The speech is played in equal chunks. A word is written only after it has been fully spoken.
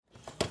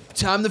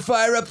Time to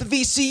fire up the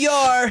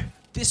VCR.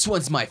 This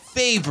one's my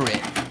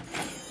favorite.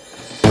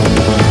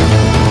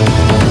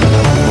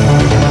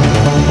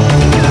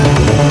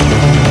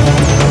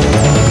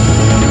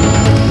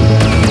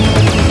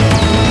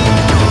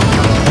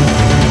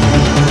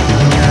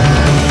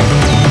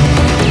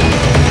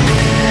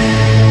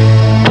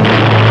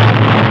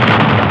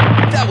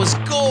 That was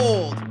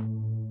gold.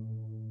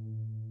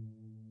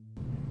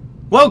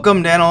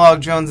 Welcome to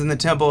Analog Jones in the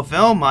Temple of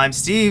Film. I'm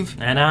Steve.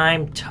 And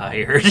I'm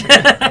tired.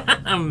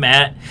 I'm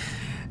Matt.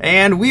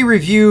 And we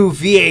review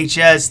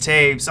VHS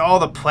tapes, all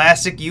the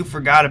plastic you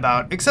forgot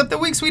about, except the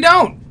weeks we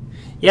don't.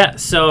 Yeah,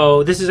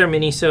 so this is our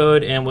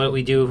mini-sode, and what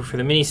we do for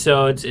the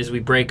mini-sodes is we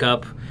break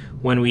up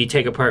when we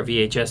take apart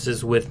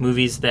VHSs with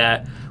movies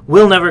that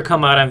will never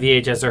come out on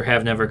VHS or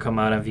have never come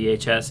out on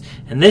VHS.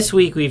 And this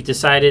week we've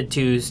decided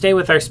to stay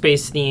with our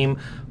space theme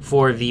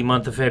for the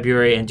month of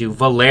February and do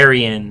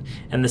Valerian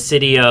and the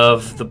city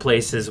of the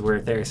places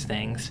where there's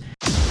things.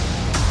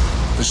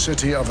 The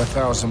city of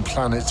 1,000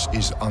 planets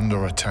is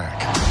under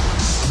attack.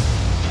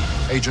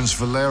 Agents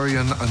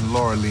Valerian and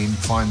Laureline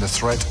find the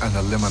threat and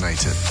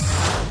eliminate it.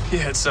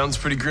 Yeah, it sounds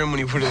pretty grim when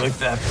you put it like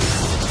that.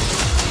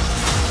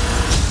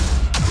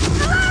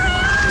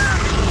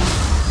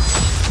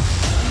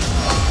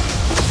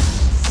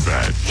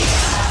 Fetch.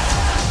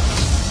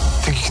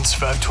 Think you can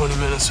survive 20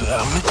 minutes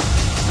without me?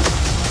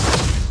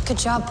 Good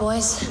job,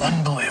 boys.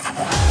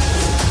 Unbelievable.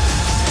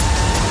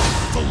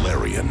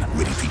 Valerian,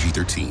 rated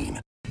PG-13.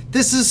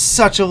 This is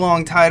such a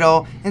long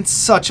title and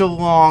such a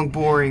long,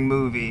 boring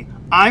movie.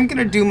 I'm going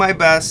to do my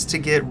best to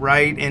get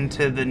right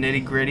into the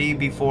nitty-gritty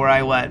before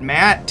I let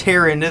Matt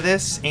tear into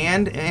this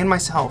and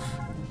myself.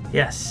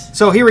 Yes.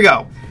 So here we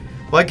go.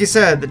 Like you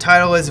said, the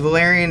title is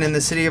Valerian and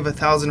the City of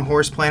 1,000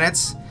 Horse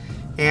Planets.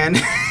 And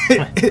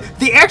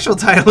the actual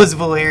title is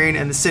Valerian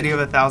and the City of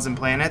 1,000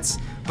 Planets.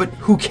 But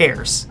who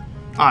cares,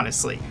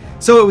 honestly?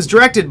 So it was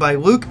directed by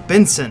Luc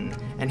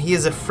Besson. And he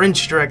is a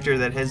French director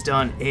that has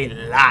done a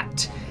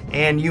lot.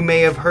 And you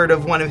may have heard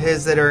of one of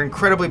his that are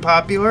incredibly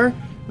popular,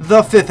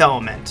 The Fifth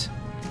Element.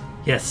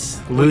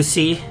 Yes.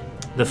 Lucy,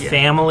 The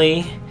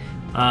Family,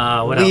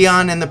 what else?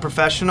 Leon and the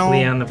Professional.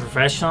 Leon the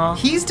Professional.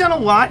 He's done a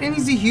lot, and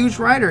he's a huge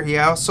writer. He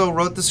also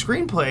wrote the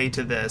screenplay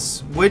to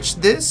this, which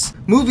this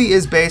movie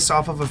is based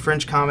off of a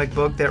French comic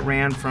book that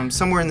ran from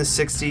somewhere in the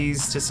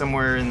 60s to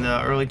somewhere in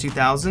the early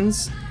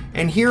 2000s.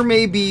 And here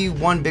may be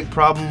one big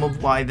problem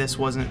of why this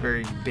wasn't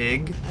very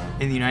big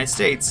in the United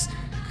States,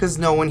 because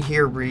no one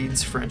here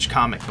reads French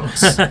comic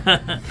books.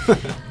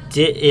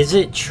 Is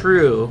it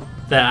true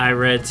that I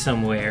read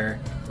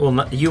somewhere?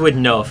 Well, you would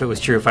know if it was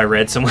true if I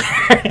read somewhere.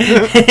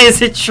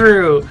 Is it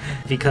true?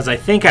 Because I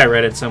think I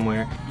read it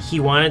somewhere. He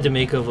wanted to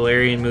make a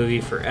Valerian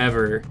movie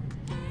forever,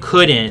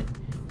 couldn't,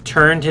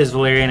 turned his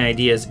Valerian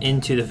ideas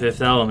into The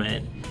Fifth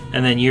Element,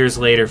 and then years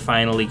later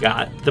finally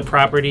got the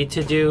property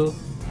to do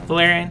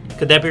Valerian.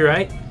 Could that be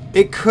right?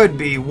 It could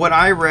be. What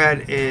I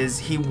read is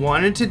he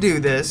wanted to do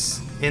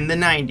this in the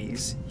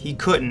 90s. He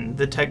couldn't.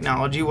 The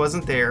technology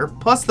wasn't there.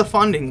 Plus the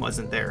funding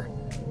wasn't there.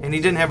 And he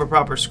didn't have a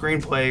proper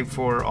screenplay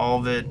for all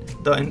of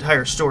it, the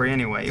entire story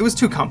anyway. It was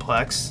too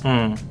complex.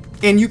 And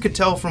you could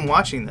tell from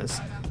watching this.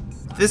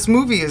 This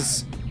movie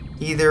is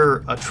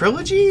either a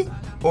trilogy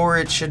or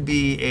it should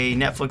be a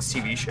Netflix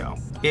TV show.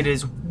 It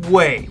is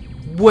way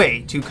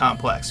too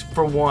complex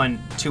for one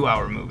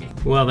 2-hour movie.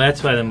 Well,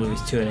 that's why the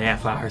movie's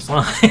 2.5 hours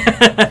long.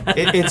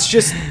 It's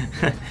just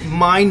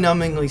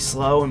mind-numbingly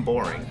slow and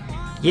boring.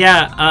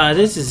 Yeah,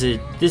 this is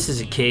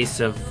a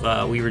case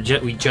of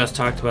we just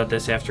talked about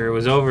this after it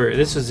was over.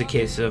 This was a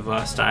case of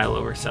style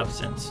over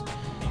substance.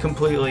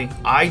 Completely.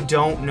 I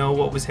don't know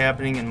what was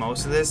happening in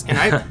most of this,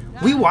 and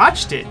we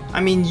watched it.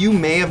 I mean, you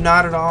may have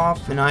nodded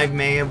off, and I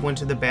may have went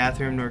to the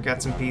bathroom or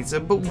got some pizza,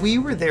 but we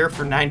were there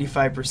for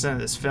 95% of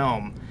this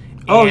film.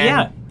 Oh,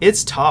 yeah.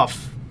 It's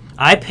tough.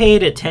 I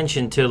paid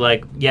attention to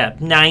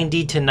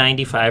 90 to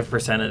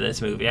 95% of this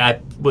movie.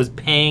 I was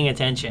paying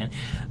attention.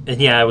 And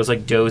yeah, I was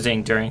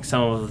dozing during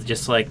some of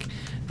just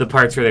the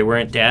parts where they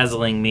weren't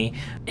dazzling me.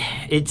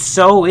 It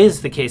so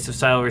is the case of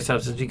style over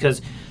substance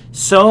because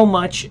so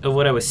much of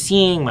what I was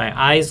seeing, my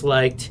eyes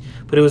liked,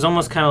 but it was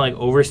almost kind of like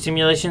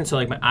overstimulation.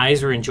 So my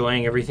eyes were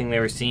enjoying everything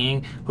they were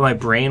seeing, but my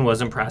brain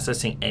wasn't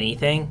processing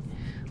anything.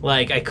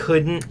 I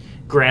couldn't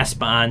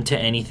grasp on to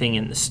anything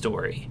in the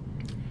story.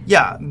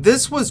 Yeah,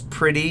 this was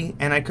pretty,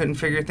 and I couldn't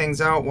figure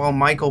things out, while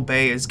Michael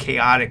Bay is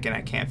chaotic, and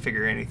I can't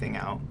figure anything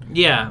out.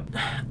 Yeah,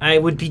 I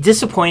would be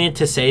disappointed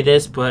to say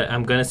this, but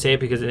I'm going to say it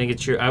because I think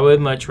it's true. I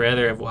would much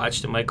rather have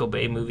watched a Michael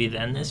Bay movie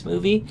than this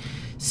movie,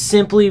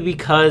 simply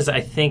because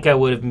I think I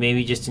would have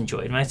maybe just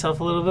enjoyed myself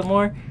a little bit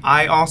more.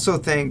 I also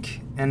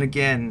think, and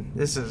again,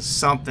 this is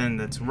something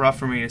that's rough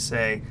for me to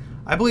say,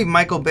 I believe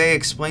Michael Bay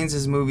explains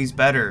his movies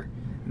better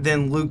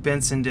than Luc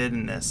Besson did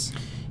in this.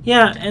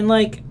 Yeah, and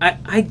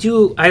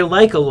I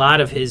like a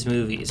lot of his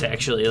movies,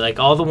 actually.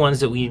 All the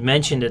ones that we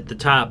mentioned at the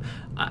top,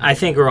 I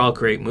think are all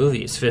great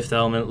movies. Fifth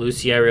Element,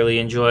 Lucy, I really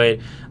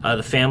enjoyed.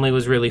 The Family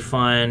was really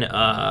fun.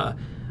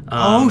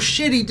 Oh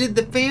shit, he did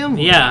The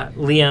Family. Yeah,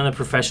 Leon the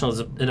Professional is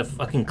a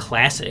fucking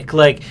classic.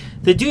 Like,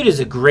 the dude is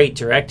a great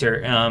director,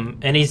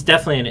 and he's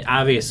definitely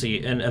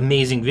obviously an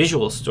amazing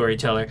visual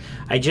storyteller.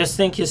 I just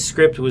think his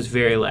script was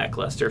very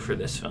lackluster for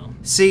this film.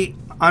 See,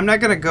 I'm not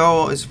going to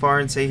go as far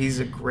and say he's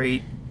a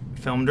great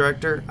film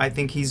director. I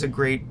think he's a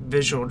great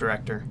visual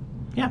director.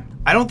 Yeah.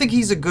 I don't think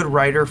he's a good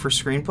writer for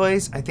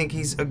screenplays. I think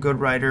he's a good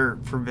writer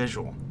for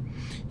visual.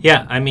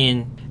 Yeah, I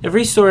mean,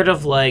 every sort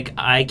of, like,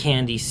 eye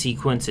candy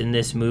sequence in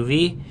this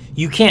movie,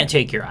 you can't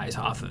take your eyes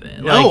off of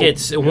it. No. Like,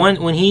 it's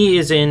when he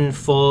is in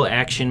full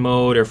action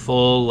mode or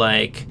full,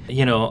 like,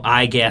 you know,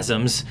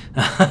 eye-gasms,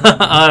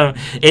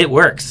 it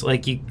works.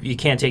 Like, you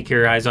can't take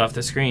your eyes off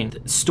the screen.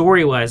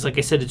 Story-wise, like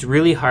I said, it's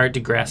really hard to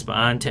grasp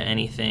onto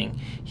anything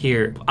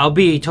here. I'll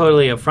be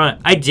totally upfront.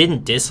 I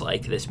didn't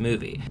dislike this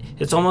movie.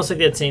 It's almost like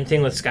that same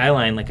thing with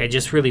Skyline. Like, I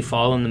just really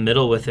fall in the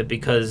middle with it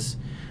because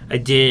I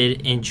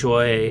did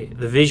enjoy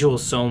the visuals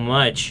so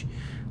much,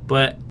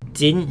 but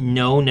didn't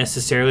know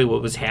necessarily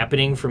what was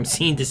happening from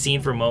scene to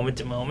scene, from moment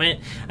to moment.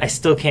 I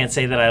still can't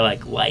say that I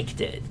liked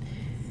it.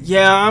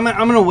 Yeah, I'm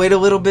gonna wait a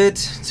little bit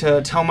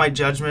to tell my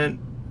judgment.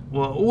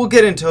 Well, we'll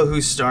get into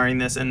who's starring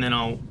this, and then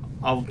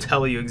I'll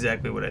tell you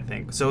exactly what I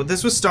think. So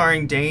this was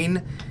starring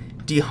Dane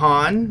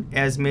DeHaan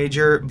as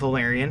Major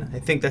Valerian. I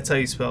think that's how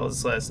you spell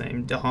his last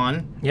name.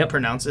 DeHaan. Yep.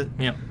 Pronounce it.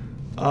 Yep.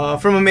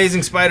 From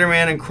Amazing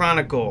Spider-Man and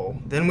Chronicle.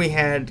 Then we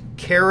had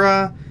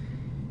Cara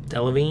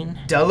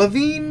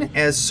Delevingne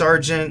as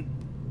Sergeant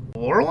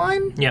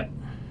Laureline. Yep.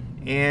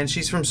 And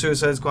she's from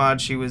Suicide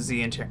Squad. She was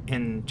the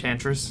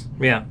Enchantress.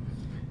 Yeah.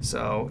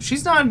 So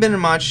she's not been in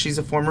much. She's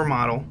a former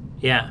model.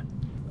 Yeah.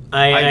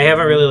 I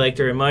haven't really liked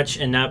her much,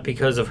 and not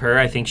because of her.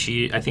 I think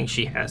she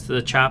has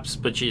the chops,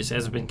 but she just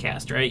hasn't been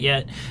cast right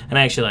yet. And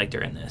I actually liked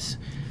her in this.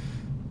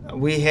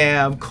 We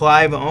have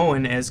Clive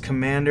Owen as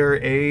Commander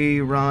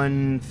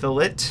Aaron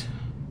Fillet.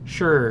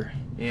 Sure.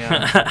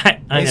 Yeah.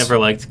 I never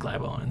liked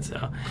Clive Owen,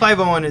 so. Clive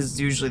Owen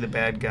is usually the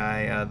bad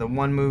guy. The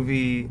one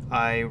movie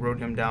I wrote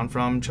him down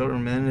from, Children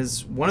of Men,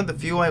 is one of the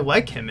few I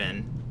like him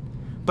in.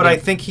 But Yeah. I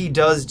think he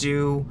does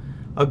do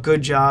a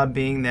good job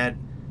being that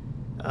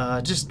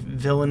just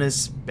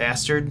villainous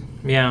bastard.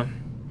 Yeah.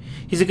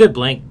 He's a good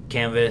blank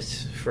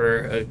canvas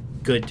for a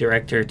good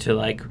director to,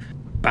 like,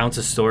 bounce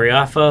a story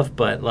off of,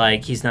 but,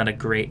 like, he's not a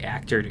great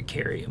actor to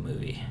carry a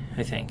movie,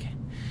 I think.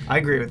 I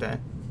agree with that.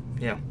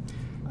 Yeah.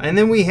 And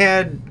then we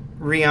had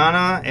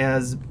Rihanna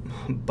as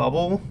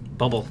Bubble.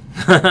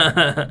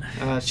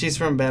 She's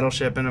from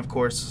Battleship, and of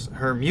course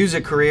her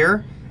music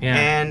career. Yeah.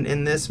 And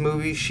in this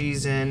movie,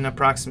 she's in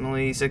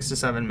approximately 6 to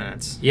 7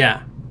 minutes.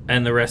 Yeah.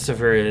 And the rest of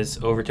her is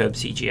overdubbed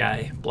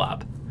CGI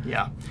blob.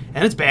 Yeah.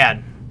 And it's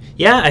bad.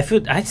 Yeah, I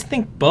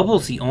think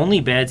Bubble's the only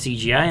bad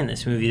CGI in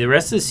this movie. The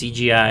rest of the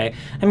CGI,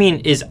 I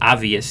mean, is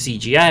obvious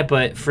CGI,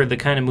 but for the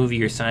kind of movie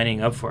you're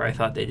signing up for, I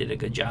thought they did a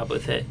good job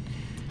with it.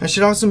 I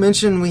should also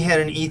mention we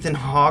had an Ethan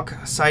Hawke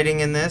sighting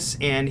in this,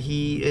 and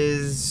he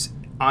is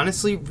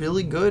honestly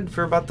really good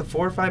for about the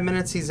 4 or 5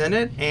 minutes he's in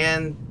it,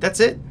 and that's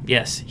it.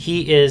 Yes,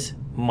 he is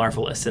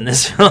marvelous in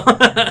this film.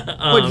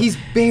 But he's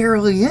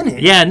barely in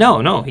it. Yeah,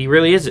 no, he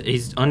really is.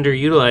 He's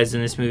underutilized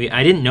in this movie.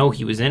 I didn't know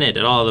he was in it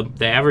at all.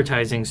 The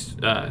advertising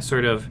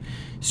sort of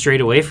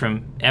strayed away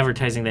from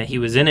advertising that he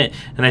was in it,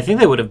 and I think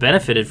they would have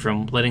benefited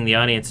from letting the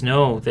audience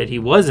know that he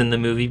was in the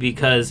movie,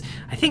 because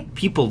I think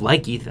people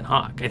like Ethan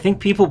Hawke. I think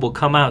people will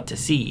come out to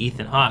see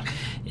Ethan Hawke.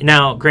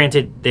 Now,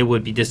 granted, they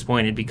would be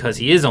disappointed because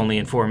he is only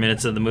in 4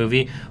 minutes of the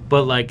movie,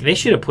 but, like, they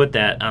should have put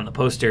that on the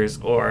posters,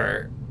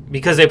 or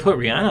because they put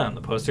Rihanna on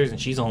the posters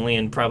and she's only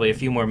in probably a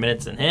few more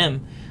minutes than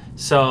him.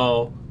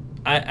 So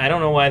I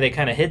don't know why they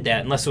kind of hid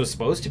that, unless it was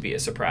supposed to be a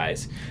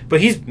surprise.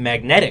 But he's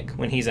magnetic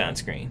when he's on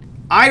screen.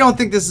 I don't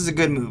think this is a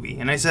good movie,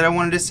 and I said I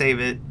wanted to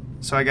save it,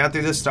 so I got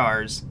through the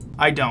stars.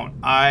 I don't.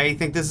 I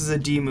think this is a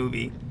D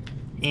movie,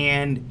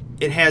 and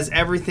it has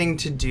everything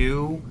to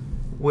do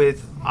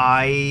with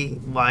I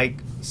like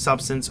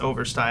substance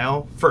over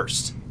style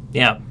first.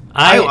 Yeah.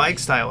 I like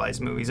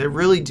stylized movies. I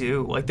really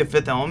do. Like The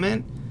Fifth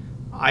Element,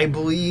 I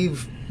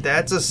believe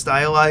that's a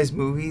stylized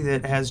movie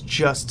that has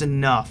just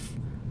enough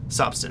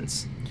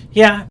substance.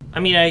 Yeah, I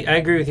mean, I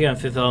agree with you on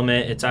Fifth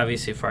Element. It's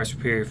obviously a far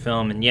superior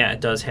film, and yeah,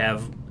 it does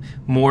have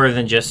more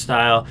than just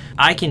style.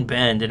 I can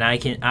bend, and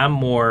I'm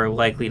more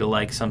likely to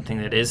like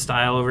something that is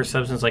style over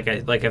substance. Like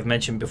I've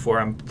mentioned before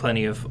on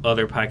plenty of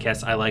other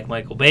podcasts, I like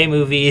Michael Bay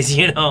movies,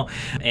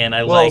 and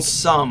I like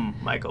some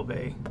Michael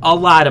Bay. A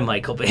lot of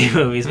Michael Bay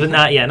movies, but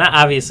not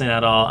obviously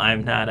not all.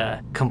 I'm not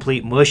a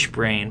complete mush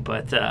brain,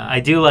 but I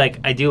do like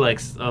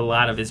a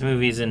lot of his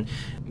movies, and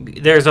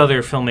there's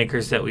other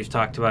filmmakers that we've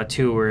talked about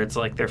too, where it's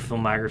like their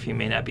filmography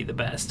may not be the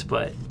best,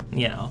 but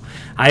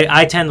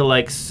I tend to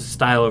like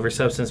style over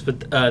substance.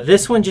 But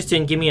this one just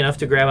didn't give me enough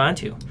to grab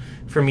onto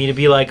for me to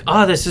be like,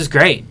 oh, this is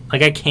great.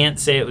 Like, I can't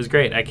say it was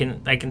great. I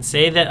can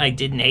say that I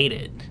didn't hate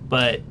it,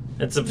 but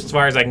that's as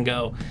far as I can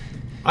go.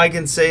 I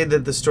can say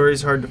that the story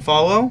is hard to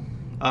follow.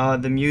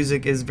 The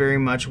music is very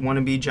much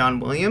wannabe John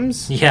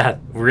Williams. Yeah,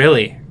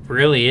 really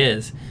really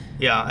is.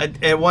 Yeah,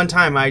 at one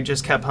time I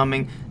just kept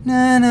humming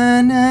na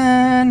na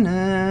na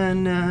na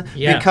na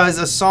because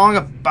a song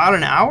about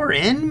an hour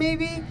in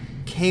maybe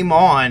came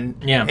on.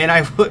 Yeah. And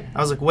I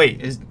was like,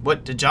 wait,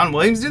 did John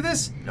Williams do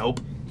this? Nope.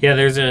 Yeah,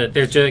 there's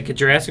like a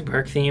Jurassic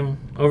Park theme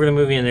over the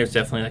movie, and there's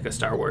definitely like a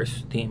Star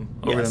Wars theme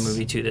over the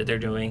movie too that they're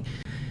doing.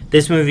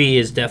 This movie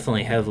is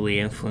definitely heavily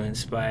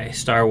influenced by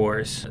Star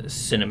Wars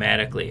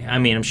cinematically. I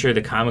mean, I'm sure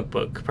the comic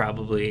book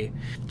probably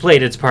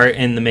played its part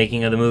in the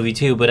making of the movie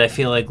too, but I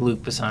feel like Luc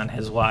Besson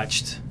has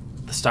watched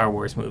the Star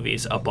Wars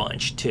movies a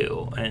bunch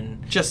too,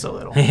 and just a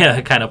little. Yeah,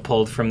 kind of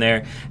pulled from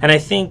there. And I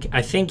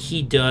think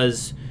he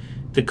does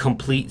the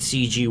complete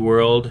CG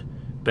world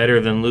better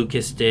than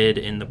Lucas did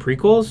in the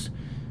prequels.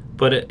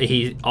 But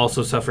he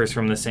also suffers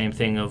from the same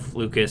thing of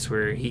Lucas,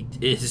 where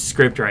his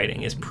script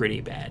writing is pretty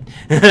bad.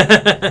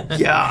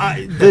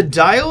 Yeah, the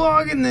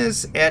dialogue in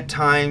this at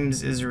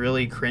times is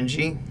really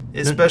cringy,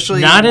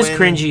 especially not as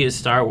cringy as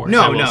Star Wars. No,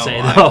 I will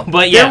say though.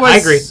 But yeah,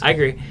 I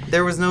agree.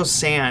 There was no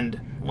sand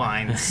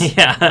lines.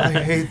 Yeah, I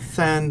hate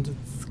sand.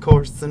 It's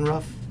coarse and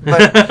rough.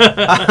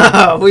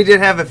 But we did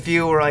have a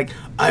few where like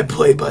I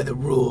play by the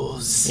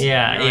rules.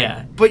 Yeah,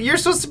 yeah. But you're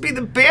supposed to be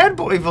the bad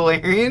boy,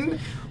 Valerian.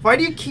 Why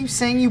do you keep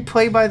saying you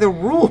play by the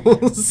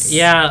rules?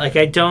 Yeah, like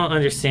I don't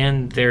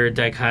understand their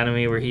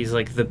dichotomy where he's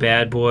like the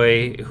bad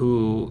boy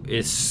who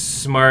is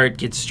smart,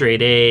 gets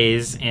straight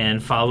A's,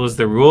 and follows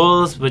the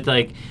rules, but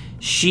like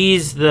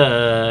she's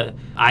the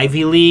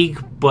Ivy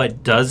League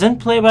but doesn't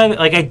play by the...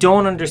 Like I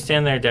don't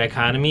understand their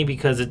dichotomy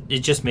because it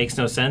just makes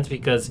no sense,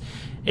 because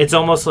it's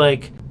almost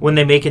like when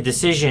they make a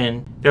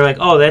decision, they're like,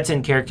 oh, that's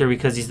in character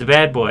because he's the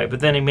bad boy. But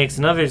then he makes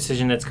another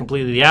decision that's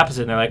completely the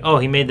opposite. And they're like, oh,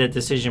 he made that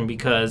decision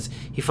because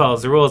he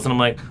follows the rules. And I'm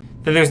like,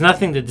 then there's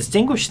nothing to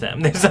distinguish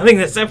them. There's nothing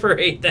to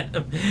separate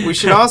them. We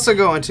should also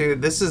go into,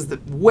 this is the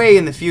way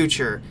in the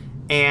future,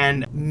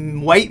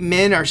 and white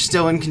men are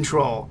still in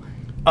control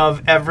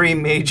of every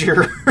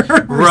major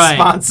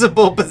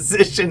responsible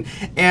position.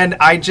 And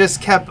I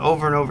just kept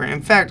over and over.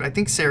 In fact, I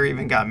think Sarah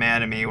even got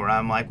mad at me where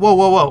I'm like,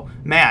 whoa,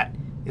 Matt.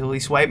 At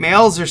least white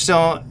males are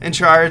still in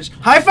charge.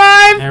 High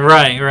five!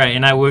 Right.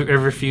 And I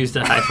refuse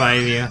to high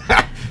five you.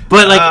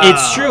 But, like,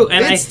 it's true.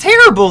 And it's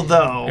terrible,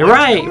 though.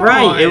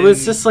 Right. It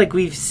was just, like,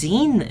 we've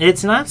seen...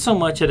 It's not so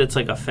much that it's,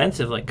 like,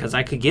 offensive, like, because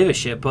I could give a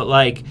shit, but,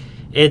 like,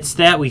 it's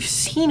that we've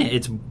seen it.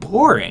 It's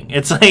boring.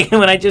 It's, like,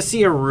 when I just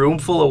see a room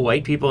full of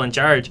white people in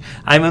charge,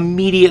 I'm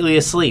immediately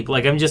asleep.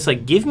 Like, I'm just,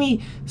 like, give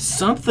me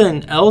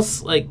something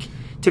else, like...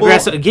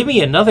 give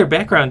me another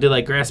background to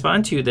like grasp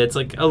onto that's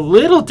like a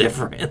little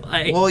different.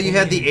 Like, well, you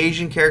had the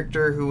Asian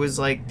character who was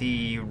like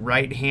the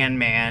right hand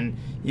man.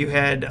 You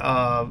had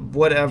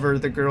whatever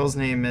the girl's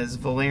name is,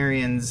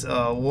 Valerian's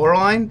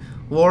Laureline.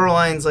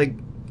 Laureline's like,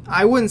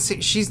 I wouldn't say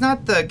she's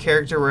not the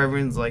character where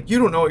everyone's like, you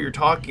don't know what you're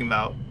talking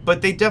about.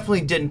 But they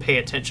definitely didn't pay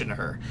attention to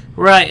her.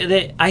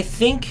 Right. I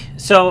think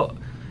so.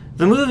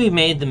 The movie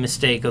made the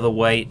mistake of the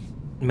white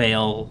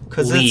male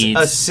because leads.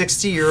 It's a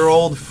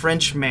 60-year-old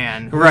French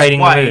man writing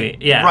the movie.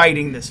 Yeah.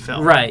 Writing this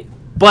film. Right.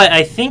 But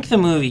I think the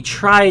movie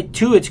tried,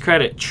 to its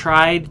credit,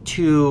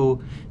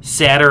 to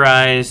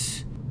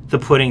satirize the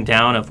putting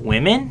down of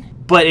women,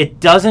 but it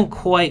doesn't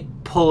quite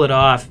pull it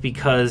off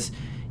because,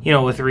 you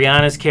know, with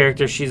Rihanna's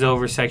character, she's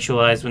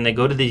over-sexualized. When they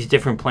go to these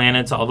different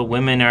planets, all the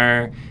women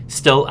are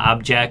still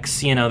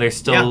objects. You know, they're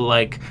still,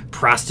 like,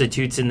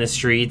 prostitutes in the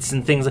streets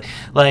and things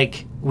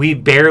like... We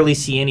barely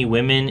see any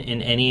women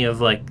in any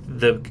of, like,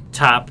 the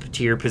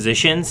top-tier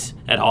positions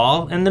at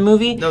all in the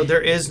movie. No,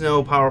 there is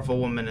no powerful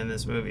woman in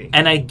this movie.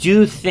 And I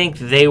do think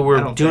they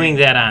were doing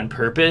that on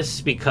purpose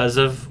because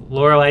of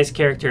Lorelai's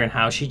character and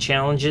how she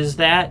challenges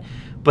that.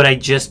 But I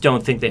just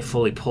don't think they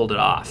fully pulled it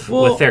off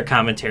with their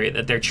commentary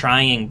that they're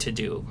trying to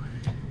do.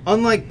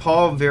 Unlike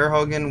Paul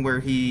Verhoeven, where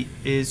he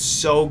is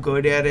so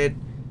good at it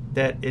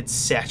that it's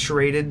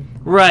saturated.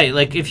 Right,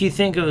 like if you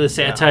think of the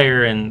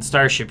satire in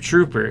Starship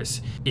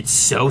Troopers, it's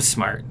so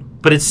smart,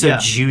 but it's so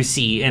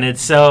juicy, and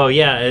it's so,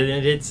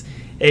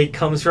 it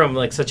comes from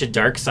like such a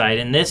dark side,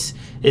 and this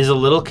is a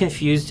little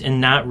confused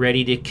and not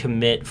ready to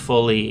commit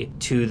fully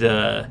to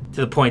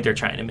the point they're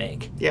trying to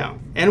make. Yeah,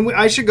 and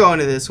I should go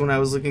into this when I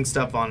was looking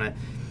stuff on it.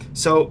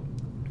 So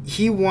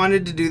he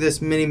wanted to do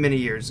this many, many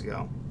years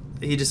ago.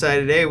 He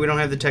decided, hey, we don't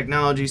have the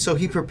technology, so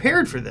he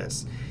prepared for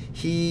this.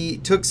 He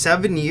took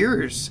 7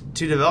 years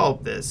to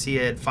develop this. He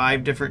had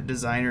 5 different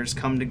designers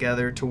come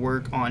together to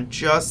work on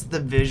just the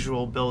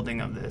visual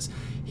building of this.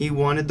 He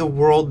wanted the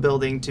world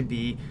building to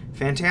be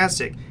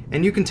fantastic.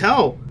 And you can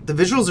tell the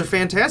visuals are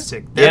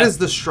fantastic. That is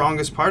the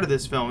strongest part of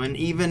this film. And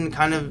even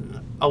kind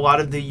of a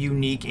lot of the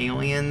unique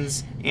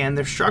aliens and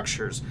their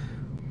structures.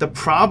 The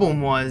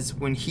problem was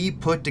when he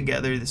put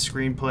together the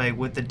screenplay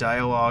with the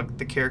dialogue,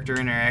 the character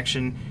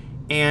interaction,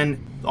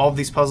 and all of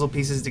these puzzle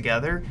pieces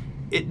together,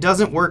 it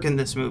doesn't work in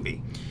this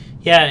movie.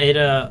 Yeah,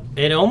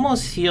 it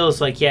almost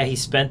feels like, he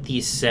spent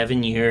these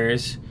 7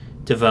 years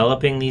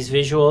developing these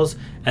visuals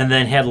and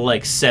then had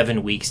like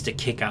 7 weeks to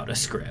kick out a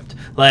script.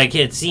 Like,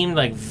 it seemed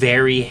like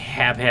very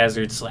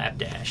haphazard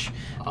slapdash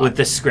with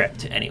the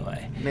script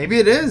anyway. Maybe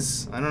it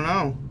is. I don't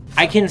know.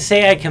 I can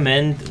say I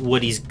commend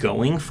what he's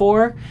going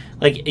for.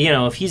 Like, you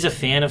know, if he's a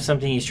fan of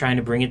something, he's trying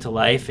to bring it to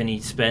life, and he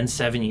spends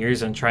 7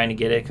 years on trying to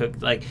get it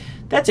cooked. Like,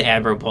 that's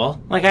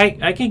admirable. Like,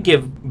 I could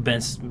give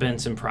Ben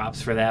some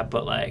props for that,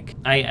 but like,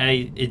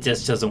 it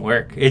just doesn't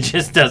work. It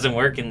just doesn't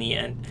work in the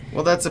end.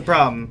 Well, that's a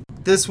problem.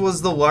 This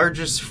was the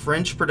largest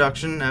French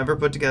production ever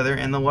put together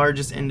and the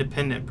largest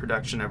independent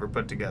production ever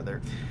put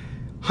together.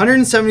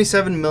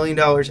 $177 million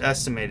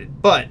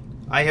estimated, but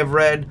I have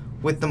read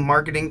with the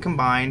marketing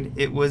combined,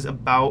 it was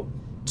about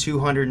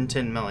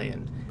 $210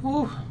 million.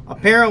 Ooh.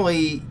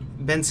 Apparently,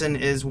 Benson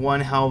is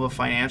one hell of a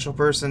financial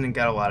person and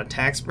got a lot of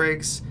tax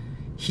breaks.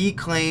 He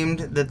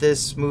claimed that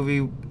this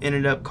movie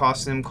ended up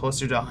costing him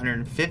closer to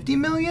 $150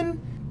 million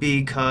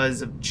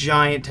because of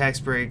giant tax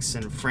breaks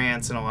in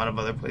France and a lot of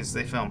other places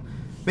they film.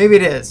 Maybe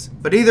it is,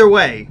 but either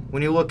way,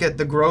 when you look at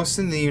the gross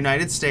in the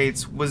United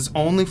States was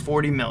only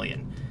 $40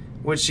 million,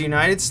 which the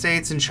United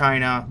States and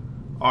China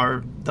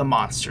are the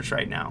monsters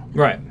right now.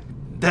 Right.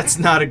 That's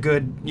not a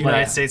good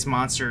United States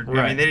monster. Right.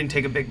 I mean, they didn't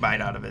take a big bite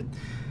out of it.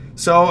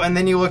 So, and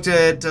then you looked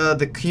at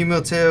the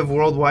cumulative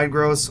worldwide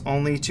gross,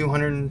 only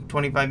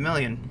 $225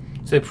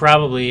 million. So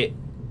probably,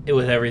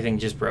 with everything,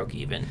 just broke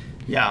even.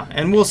 Yeah,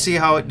 and we'll see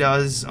how it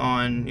does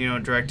on,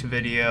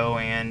 direct-to-video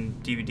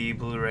and DVD,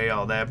 Blu-ray,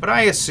 all that. But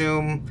I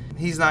assume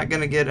he's not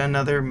going to get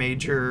another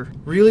major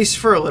release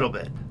for a little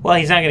bit. Well,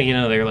 he's not going to get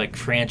another, like,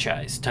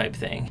 franchise type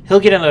thing. He'll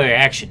get another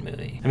action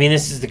movie. I mean,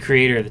 this is the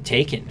creator of the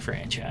Taken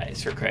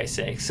franchise, for Christ's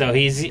sake. So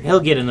he'll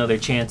get another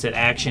chance at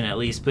action at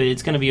least, but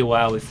it's going to be a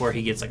while before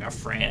he gets, like, a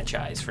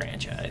franchise.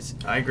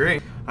 I agree.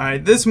 All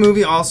right, this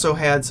movie also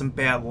had some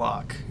bad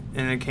luck,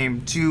 and it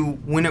came to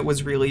when it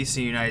was released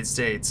in the United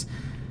States.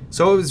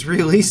 So it was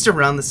released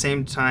around the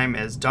same time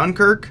as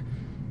Dunkirk,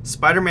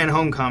 Spider-Man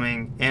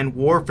Homecoming, and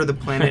War for the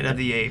Planet of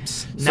the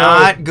Apes.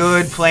 Not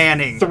good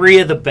planning.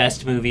 3 of the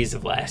best movies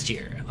of last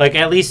year. Like,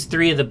 at least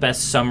 3 of the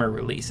best summer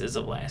releases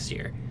of last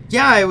year.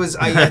 Yeah, it was.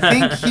 I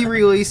think he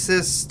released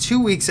this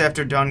 2 weeks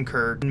after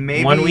Dunkirk.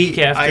 Maybe 1 week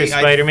after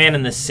Spider-Man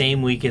and the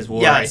same week as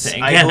War, yes, I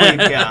think. I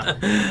believe,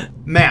 yeah.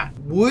 Matt,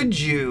 would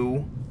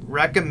you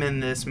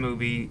recommend this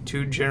movie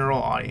to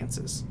general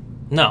audiences?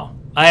 No.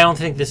 I don't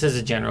think this is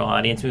a general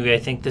audience movie. I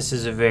think this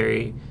is a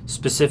very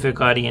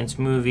specific audience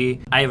movie.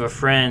 I have a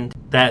friend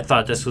that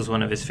thought this was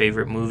one of his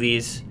favorite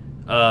movies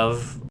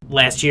of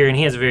last year, and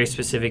he has a very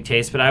specific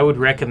taste, but I would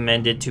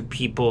recommend it to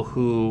people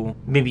who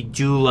maybe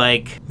do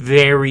like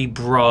very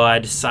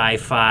broad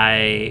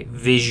sci-fi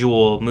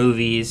visual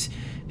movies,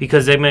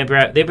 because they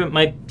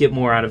might get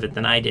more out of it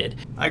than I did.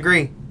 I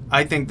agree.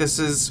 I think this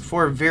is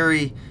for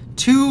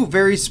two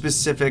very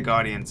specific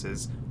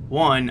audiences.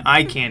 1,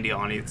 eye candy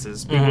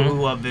audiences, people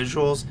who love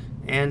visuals,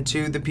 and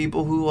 2, the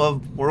people who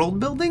love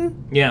world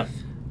building. Yeah.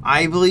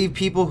 I believe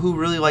people who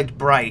really liked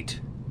Bright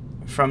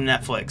from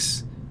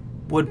Netflix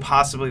would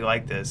possibly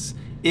like this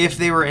if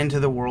they were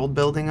into the world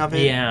building of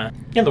it. Yeah,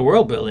 the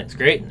world building's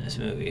great in this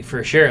movie,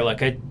 for sure.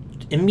 Like, it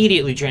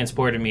immediately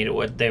transported me to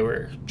what they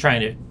were trying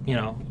to,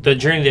 the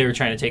journey they were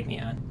trying to take me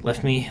on.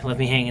 Left me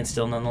hanging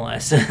still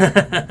nonetheless.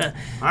 All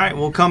right,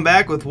 we'll come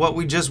back with what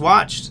we just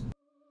watched.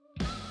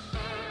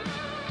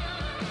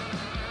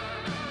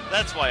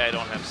 That's why I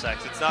don't have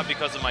sex. It's not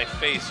because of my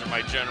face or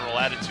my general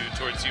attitude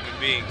towards human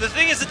beings. The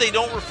thing is that they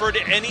don't refer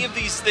to any of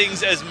these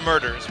things as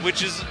murders,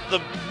 which is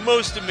the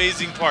most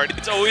amazing part.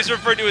 It's always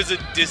referred to as a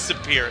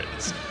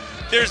disappearance.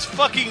 There's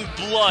fucking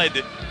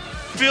blood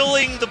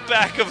filling the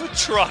back of a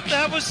truck.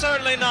 That was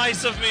certainly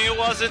nice of me,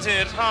 wasn't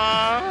it,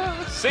 huh?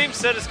 Same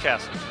set as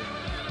Castle.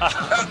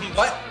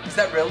 What? Is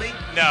that really?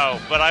 No,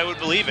 but I would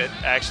believe it,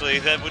 actually.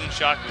 That wouldn't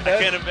shock me. I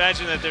can't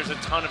imagine that there's a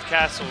ton of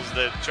castles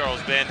that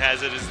Charles Band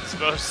has at his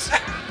disposal.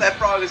 That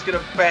frog is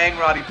gonna bang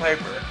Roddy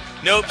Piper.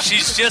 Nope,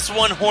 she's just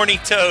one horny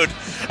toad.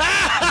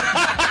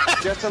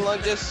 Justin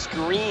Long just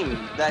screamed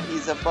that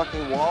he's a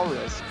fucking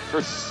walrus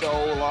for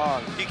so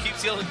long. He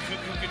keeps yelling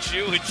cuckoo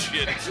cuckoo and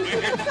shit. It's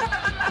weird.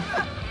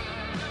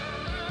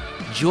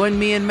 Join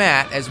me and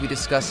Matt as we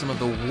discuss some of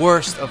the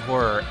worst of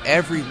horror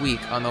every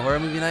week on the Horror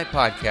Movie Night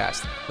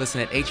Podcast.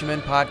 Listen at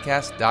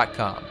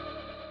hmnpodcast.com.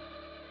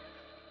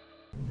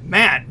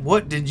 Matt,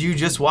 what did you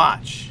just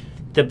watch?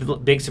 The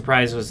big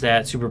surprise was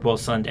that Super Bowl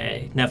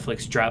Sunday,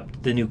 Netflix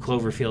dropped the new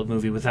Cloverfield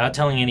movie without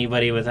telling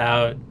anybody,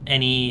 without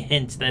any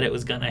hint that it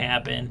was going to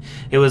happen.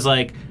 It was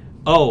like,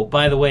 oh,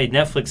 by the way,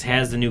 Netflix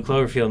has the new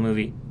Cloverfield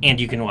movie, and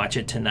you can watch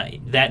it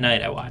tonight. That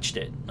night I watched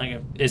it.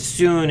 Like, as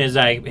soon as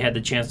I had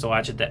the chance to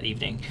watch it that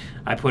evening,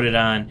 I put it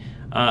on.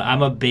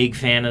 I'm a big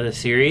fan of the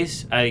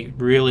series. I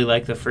really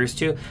like the first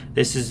 2.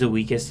 This is the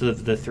weakest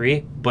of the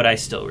 3, but I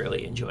still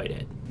really enjoyed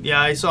it.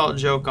 Yeah, I saw a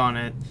joke on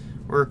it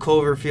where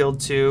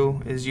Cloverfield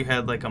 2 is you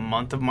had like a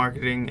month of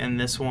marketing, and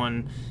this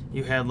one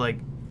you had like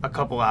a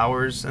couple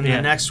hours, and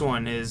the next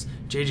one is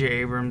J.J.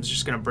 Abrams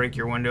just going to break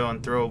your window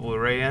and throw a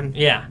Blu-ray in.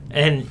 Yeah,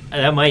 and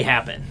that might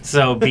happen.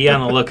 So be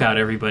on the lookout,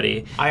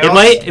 everybody.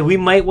 We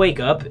might wake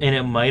up, and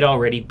it might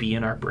already be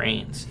in our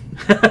brains.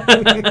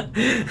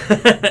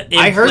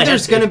 I heard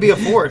there's going to be a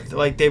 4th.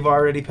 Like, they've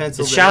already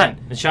penciled it in.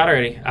 It's shot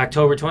already.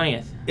 October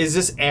 20th. Is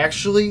this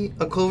actually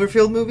a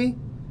Cloverfield movie?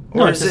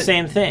 No, it's the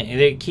same thing.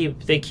 They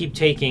keep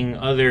taking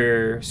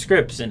other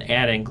scripts and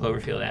adding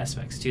Cloverfield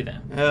aspects to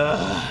them.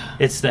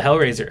 It's the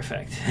Hellraiser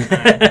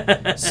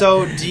effect.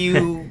 So, do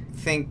you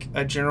think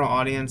a general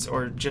audience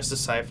or just a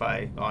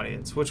sci-fi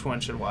audience, which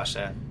one should watch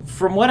that?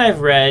 From what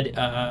I've read,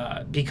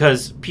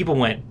 because people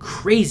went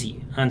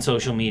crazy on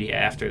social media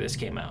after this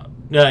came out,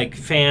 like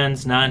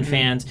fans,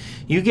 non-fans,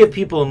 you give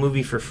people a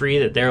movie for free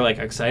that they're like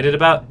excited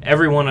about,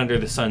 everyone under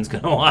the sun's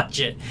gonna watch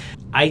it.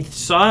 I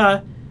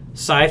saw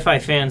sci-fi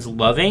fans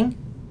loving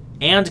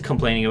and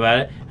complaining about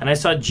it, and I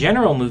saw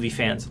general movie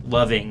fans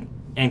loving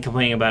and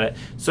complaining about it.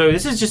 So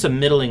this is just a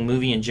middling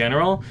movie in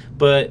general,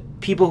 but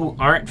people who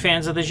aren't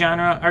fans of the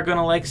genre are going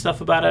to like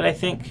stuff about it, I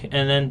think,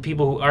 and then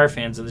people who are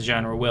fans of the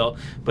genre will.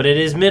 But it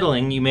is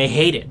middling. You may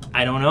hate it.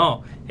 I don't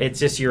know. It's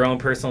just your own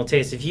personal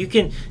taste. If you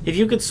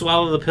could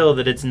swallow the pill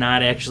that it's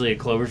not actually a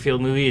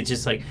Cloverfield movie, it's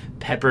just like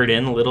peppered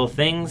in little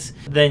things,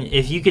 then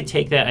if you could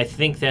take that, I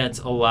think that's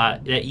a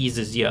lot. That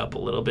eases you up a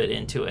little bit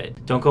into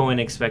it. Don't go in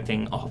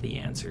expecting all the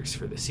answers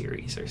for the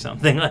series or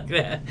something like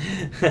that.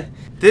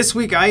 This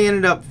week, I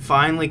ended up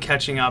finally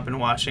catching up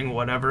and watching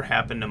Whatever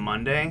Happened to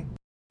Monday.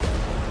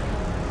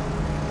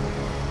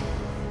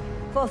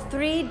 For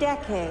 3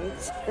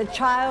 decades, the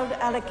Child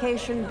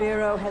Allocation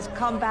Bureau has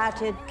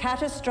combated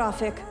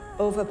catastrophic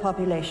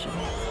overpopulation.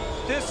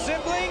 This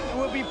sibling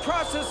will be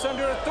processed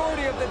under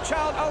authority of the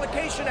Child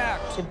Allocation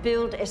Act. To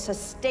build a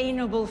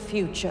sustainable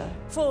future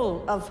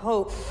full of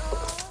hope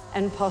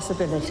and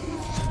possibility.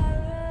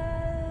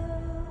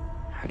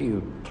 How do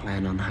you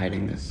plan on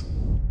hiding this?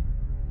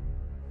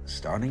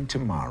 Starting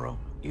tomorrow,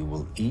 you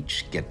will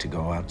each get to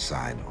go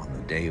outside on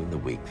the day of the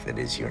week that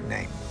is your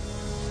name.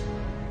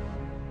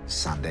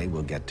 Sunday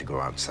will get to go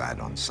outside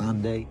on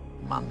Sunday,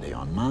 Monday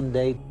on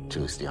Monday,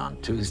 Tuesday on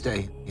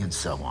Tuesday, and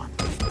so on.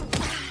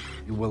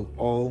 You will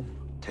all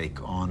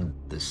take on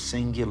the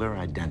singular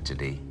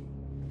identity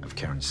of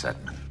Karen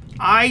Sedman.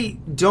 I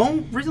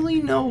don't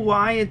really know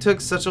why it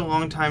took such a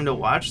long time to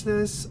watch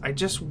this. I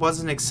just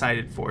wasn't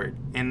excited for it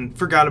and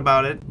forgot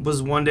about it.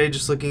 Was one day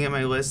just looking at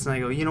my list and I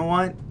go, you know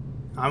what?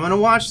 I'm going to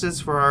watch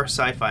this for our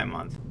sci-fi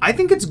month. I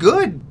think it's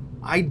good.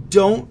 I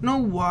don't know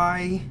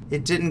why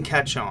it didn't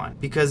catch on,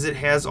 because it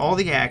has all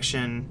the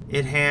action,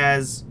 it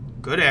has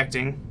good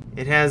acting,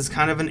 it has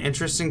kind of an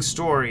interesting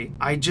story.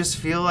 I just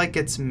feel like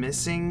it's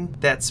missing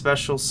that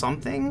special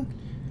something,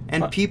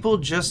 and people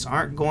just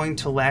aren't going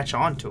to latch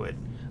onto it.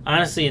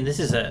 Honestly, and this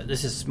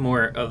is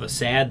more of a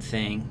sad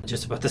thing,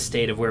 just about the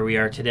state of where we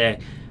are today.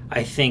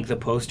 I think the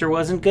poster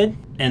wasn't good,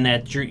 and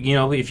that, you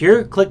know, if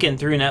you're clicking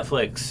through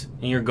Netflix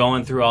and you're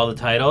going through all the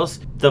titles,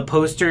 the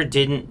poster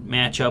didn't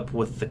match up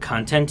with the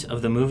content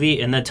of the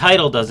movie, and the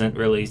title doesn't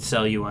really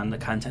sell you on the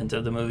content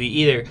of the movie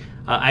either.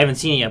 I haven't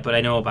seen it yet, but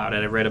I know about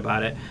it. I've read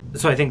about it.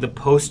 So I think the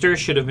poster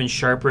should have been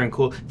sharper and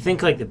cool.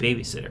 Think like the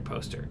Babysitter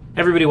poster.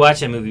 Everybody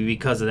watched that movie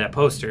because of that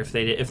poster.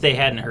 If they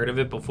hadn't heard of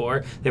it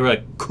before, they were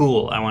like,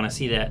 cool, I want to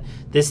see that.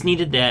 This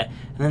needed that.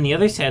 And then the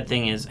other sad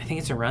thing is, I think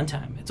it's a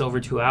runtime. It's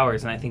over 2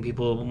 hours, and I think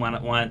people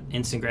want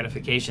instant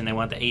gratification. They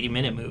want the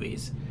 80-minute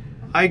movies.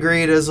 I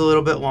agree it is a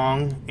little bit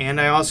long,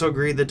 and I also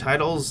agree the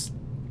title's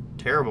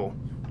terrible.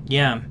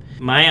 Yeah.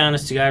 My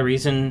honest-to-God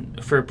reason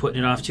for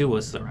putting it off, too,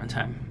 was the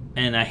runtime.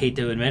 And I hate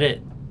to admit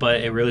it,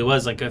 but it really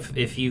was. Like,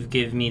 if you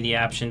give me the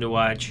option to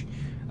watch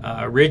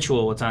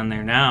Ritual, what's on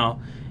there now,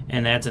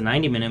 and that's a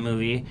 90-minute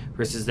movie,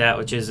 versus that,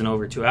 which is an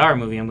over 2 hour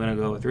movie, I'm going to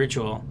go with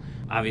Ritual.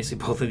 Obviously,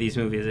 both of these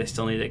movies I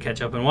still need to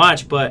catch up and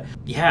watch, but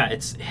yeah,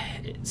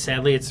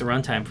 sadly, it's the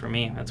runtime for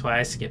me. That's why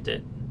I skipped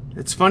it.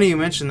 It's funny you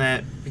mentioned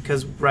that,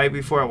 because right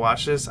before I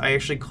watched this, I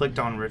actually clicked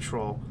on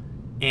Ritual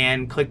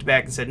and clicked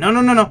back and said, no,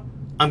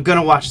 I'm going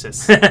to watch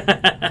this.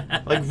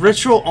 Like,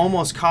 Ritual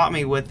almost caught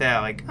me with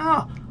that. Like,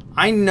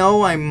 I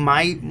know I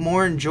might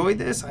more enjoy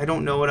this. I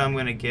don't know what I'm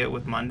going to get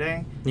with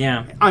Monday.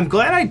 Yeah. I'm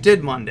glad I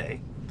did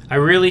Monday. I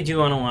really do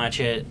want to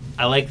watch it.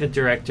 I like the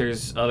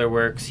director's other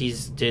works.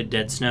 He's did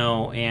Dead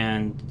Snow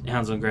and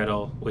Hansel and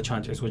Gretel Witch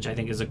Hunters, which I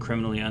think is a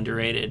criminally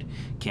underrated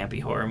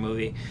campy horror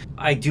movie.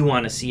 I do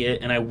want to see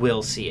it, and I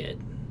will see it.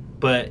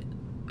 But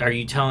are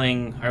you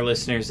telling our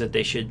listeners that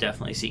they should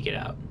definitely seek it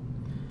out?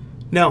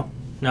 No.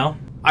 No?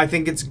 I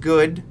think it's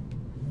good,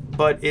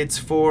 but it's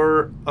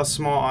for a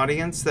small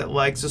audience that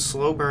likes a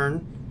slow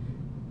burn,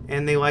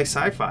 and they like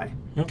sci-fi.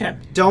 Okay.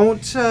 Don't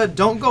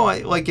go,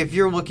 like, if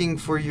you're looking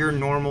for your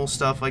normal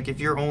stuff, like if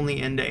you're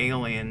only into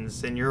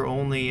Aliens and you're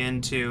only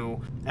into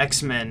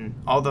X-Men,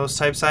 all those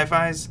type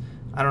sci-fis.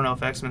 I don't know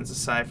if X-Men's a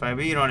sci-fi,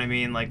 but you know what I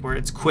mean, like where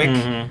it's quick,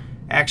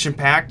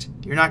 action-packed.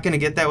 You're not going to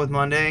get that with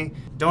Monday.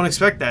 Don't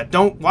expect that.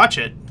 Don't watch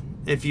it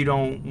if you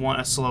don't want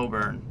a slow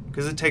burn,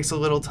 because it takes a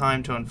little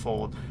time to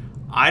unfold.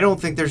 I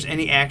don't think there's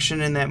any action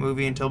in that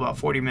movie until about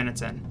 40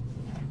 minutes in.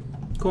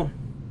 Cool.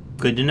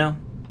 Good to know.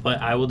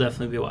 But I will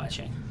definitely be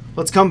watching.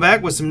 Let's come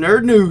back with some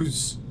nerd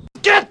news.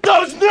 Get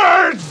those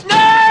nerds!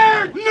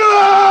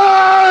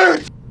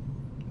 Nerds!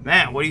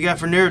 Matt, what do you got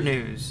for nerd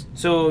news?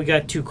 So we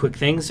got 2 quick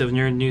things of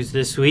nerd news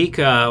this week.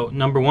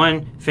 Number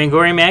 1,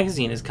 Fangoria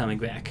Magazine is coming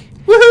back.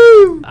 Woohoo!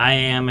 I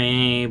am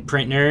a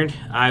print nerd.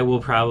 I will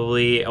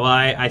probably,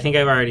 I think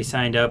I've already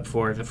signed up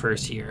for the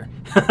first year.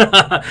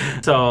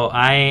 So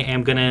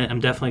I'm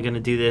definitely gonna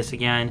do this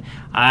again.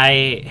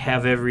 I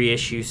have every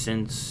issue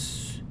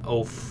since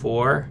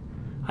 2004,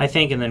 I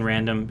think, and then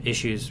random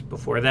issues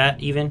before that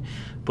even.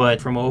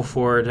 But from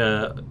 2004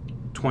 to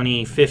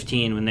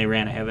 2015 when they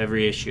ran, I have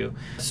every issue.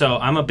 So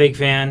I'm a big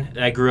fan.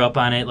 I grew up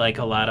on it like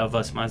a lot of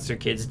us monster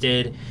kids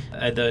did.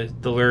 The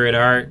lurid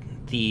art,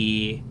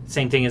 the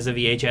same thing as the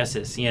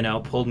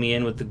VHSs, pulled me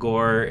in with the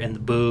gore and the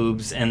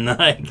boobs and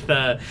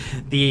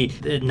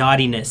the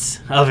naughtiness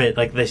of it.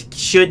 Like, they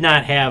should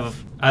not have.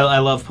 I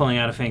love pulling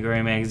out a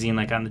Fangoria magazine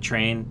like on the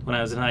train when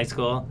I was in high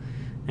school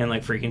and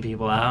like freaking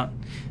people out.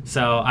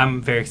 So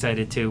I'm very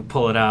excited to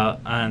pull it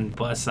out on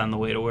bus on the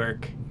way to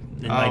work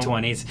in my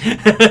 20s.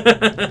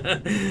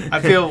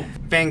 I feel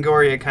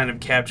Fangoria kind of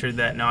captured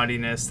that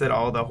naughtiness that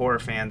all the horror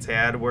fans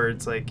had, where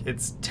it's like,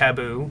 it's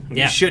taboo.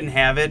 Yeah. You shouldn't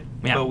have it,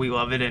 but we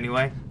love it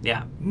anyway.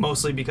 Yeah.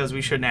 Mostly because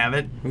we shouldn't have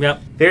it.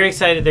 Yep. Very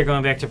excited they're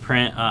going back to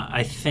print.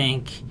 I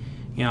think,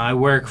 I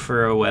work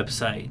for a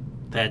website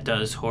that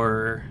does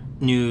horror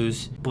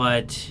news,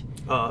 but...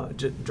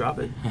 just drop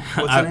it.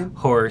 What's the name?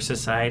 Horror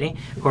Society.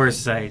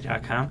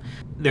 HorrorSociety.com.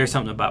 There's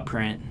something about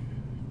print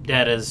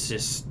that is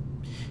just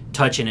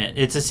touching it.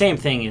 It's the same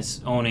thing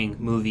as owning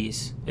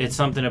movies. It's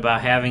something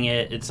about having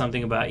it. It's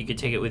something about you could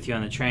take it with you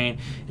on the train.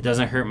 It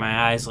doesn't hurt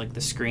my eyes like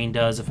the screen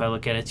does if I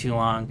look at it too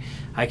long.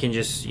 I can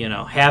just,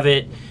 have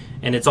it,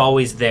 and it's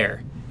always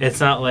there. It's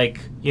not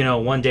like,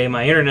 one day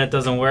my internet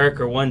doesn't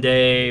work or one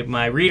day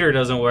my reader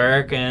doesn't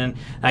work and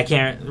I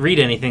can't read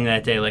anything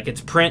that day. Like,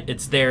 it's print,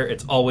 it's there,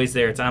 it's always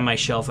there, it's on my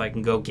shelf. I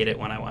can go get it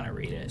when I want to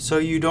read it. So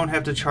you don't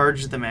have to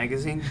charge the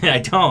magazine? I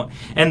don't.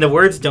 And the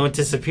words don't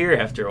disappear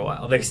after a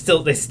while. They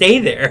stay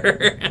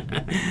there.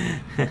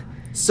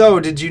 So,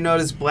 did you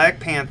notice Black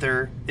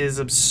Panther is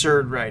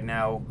absurd right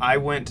now? I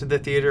went to the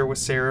theater with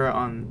Sarah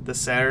on the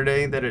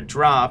Saturday that it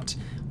dropped.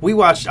 We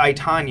watched I,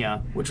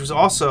 Tonya, which was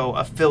also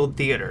a filled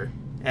theater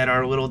at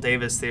our little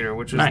Davis theater,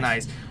 which was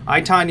nice.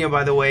 I, Tonya,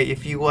 by the way,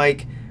 if you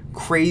like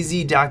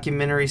crazy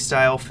documentary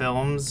style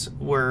films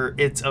where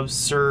it's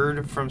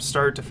absurd from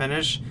start to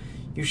finish,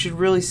 you should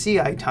really see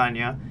I,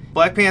 Tonya.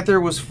 Black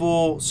Panther was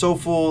so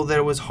full that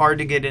it was hard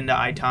to get into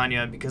I,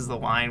 Tonya because the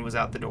line was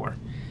out the door.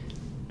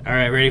 All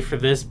right, ready for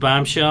this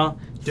bombshell?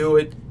 Do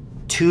it.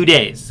 2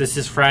 days. This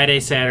is Friday,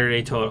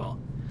 Saturday total.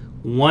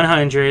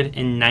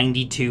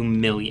 192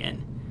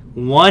 million.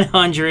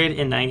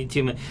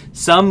 192 million.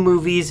 Some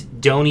movies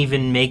don't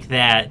even make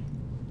that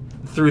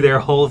through their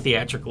whole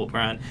theatrical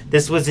run.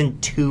 This was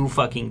in 2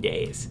 fucking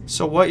days.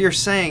 So what you're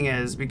saying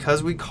is,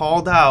 because we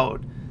called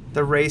out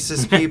the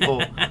racist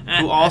people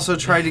who also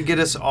tried to get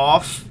us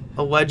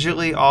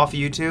allegedly off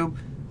YouTube,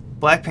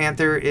 Black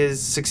Panther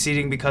is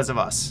succeeding because of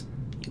us.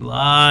 You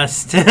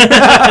lost.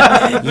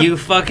 You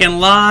fucking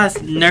lost,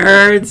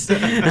 nerds.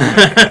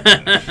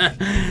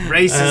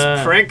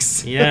 Racist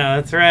pricks. Yeah,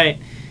 that's right.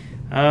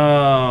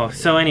 Oh,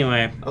 so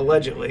anyway.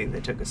 Allegedly, they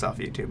took us off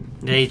YouTube.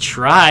 They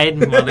tried.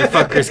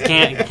 Motherfuckers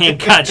can't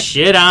cut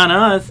shit on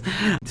us.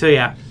 So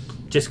yeah,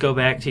 just go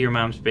back to your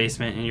mom's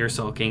basement and you're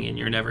sulking and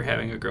you're never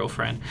having a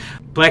girlfriend.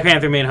 Black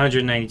Panther made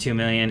 192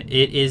 million.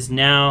 It is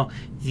now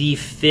the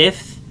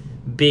 5th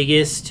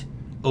biggest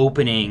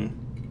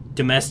opening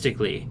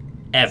domestically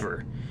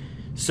ever.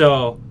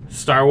 So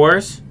Star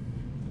Wars,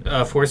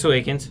 Force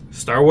Awakens,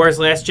 Star Wars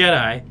Last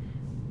Jedi,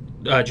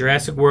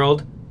 Jurassic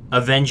World,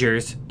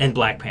 Avengers, and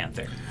Black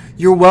Panther.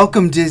 You're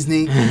welcome,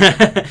 Disney.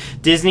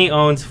 Disney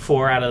owns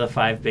 4 out of the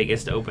 5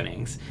 biggest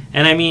openings.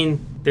 And I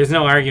mean, there's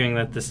no arguing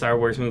that the Star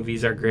Wars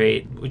movies are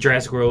great.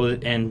 Jurassic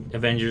World and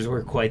Avengers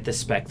were quite the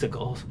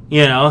spectacle.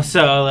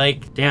 So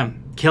like,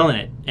 damn, killing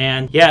it.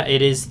 And yeah,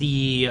 it is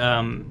the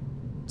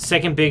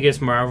second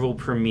biggest Marvel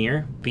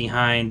premiere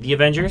behind the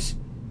Avengers.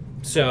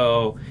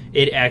 So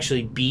it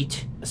actually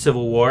beat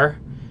Civil War,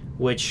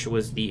 which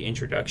was the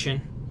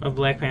introduction of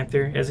Black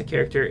Panther as a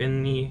character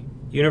in the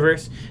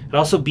universe. It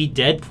also beat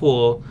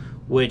Deadpool,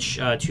 which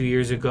 2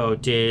 years ago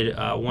did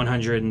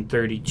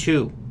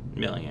 132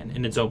 million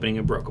in its opening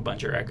and broke a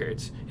bunch of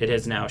records. It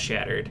has now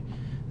shattered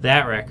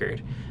that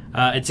record.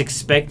 It's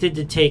expected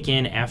to take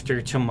in,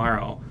 after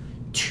tomorrow,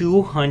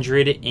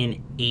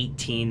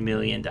 $218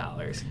 million.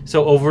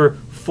 So over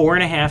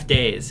 4.5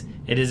 days,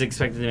 it is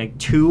expected to make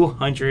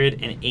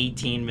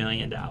 $218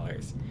 million.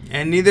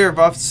 And neither of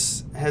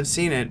us have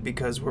seen it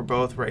because we're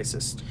both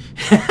racist.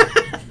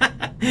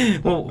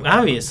 Well,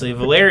 obviously,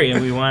 Valeria,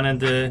 we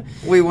wanted the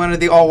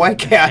all-white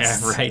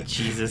cast. Yeah, right,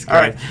 Jesus Christ.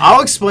 All right,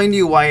 I'll explain to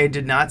you why I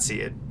did not see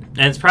it.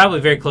 And it's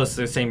probably very close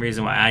to the same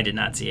reason why I did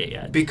not see it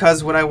yet.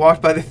 Because when I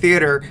walked by the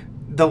theater,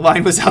 the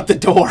line was out the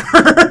door.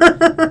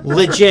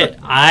 Legit,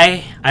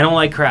 I don't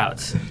like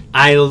crowds.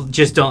 I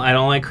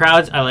don't like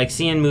crowds. I like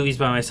seeing movies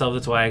by myself.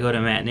 That's why I go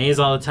to matinees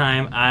all the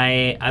time.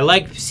 I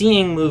like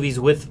seeing movies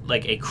with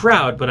like a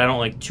crowd, but I don't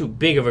like too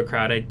big of a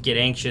crowd. I get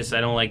anxious. I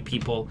don't like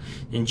people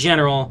in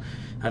general.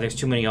 There's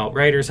too many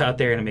alt-writers out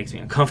there, and it makes me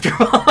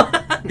uncomfortable.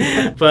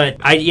 But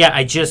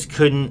I just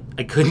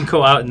couldn't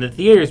go out in the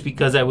theaters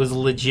because I was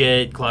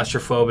legit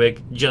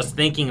claustrophobic just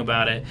thinking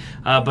about it.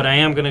 But I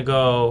am gonna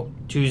go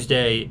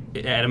Tuesday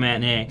at a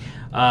matinee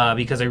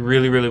because I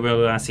really, really,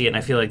 really want to see it, and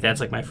I feel like that's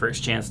like my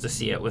first chance to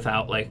see it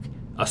without like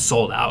a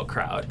sold out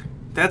crowd.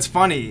 That's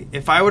funny.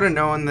 If I would have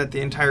known that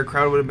the entire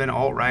crowd would have been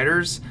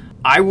alt-righters,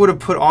 I would have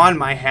put on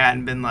my hat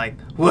and been like,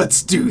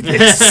 let's do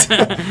this.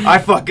 I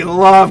fucking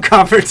love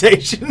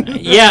confrontation.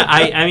 Yeah,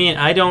 I mean,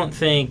 I don't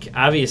think,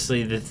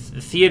 obviously, the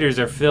theaters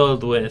are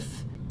filled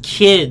with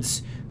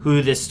kids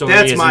who this story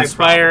is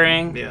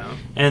inspiring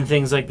and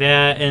things like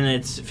that, and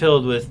it's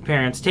filled with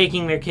parents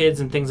taking their kids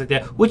and things like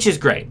that, which is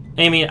great.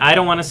 I mean, I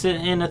don't want to sit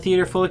in a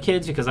theater full of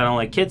kids because I don't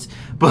like kids,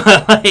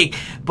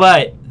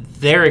 but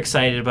they're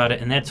excited about it,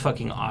 and that's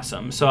fucking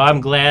awesome. So I'm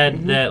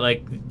glad that,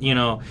 like, you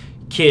know,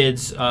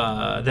 kids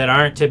that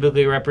aren't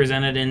typically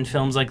represented in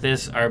films like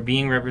this are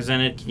being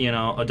represented, you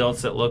know,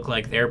 adults that look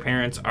like their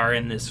parents are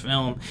in this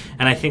film,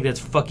 and I think that's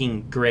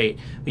fucking great.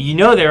 But you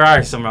know there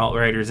are some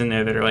alt-righters in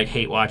there that are like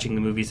hate watching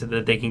the movie so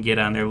that they can get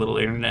on their little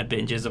internet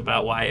binges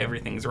about why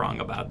everything's wrong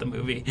about the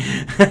movie.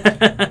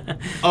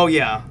 Oh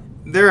yeah,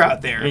 they're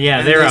out there.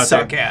 Yeah, they're out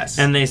suck there. ass.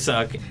 And they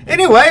suck.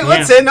 Anyway,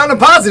 let's end on a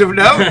positive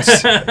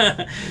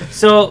note.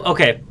 So,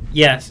 okay.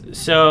 Yes,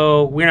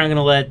 so we're not going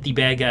to let the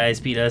bad guys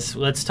beat us.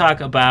 Let's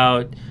talk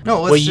about...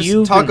 No, let's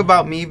just talk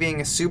about me being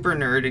a super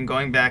nerd and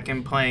going back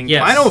and playing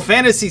Final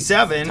Fantasy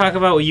VII. Talk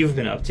about what you've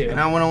been up to. And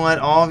I want to let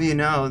all of you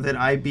know that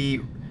I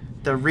beat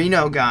the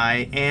Reno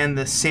guy and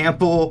the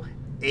sample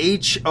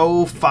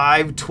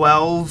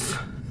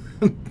H0512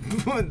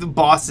 the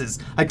bosses.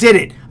 I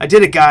did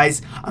it,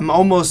 guys. I'm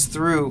almost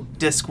through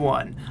Disc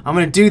 1. I'm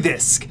going to do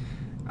this.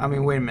 I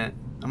mean, wait a minute.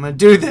 I'm going to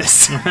do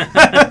this.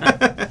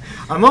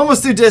 I'm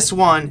almost through Disc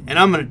 1, and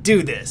I'm going to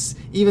do this,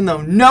 even though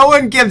no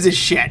one gives a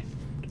shit.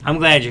 I'm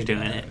glad you're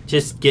doing it.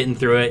 Just getting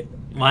through it.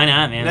 Why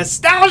not, man?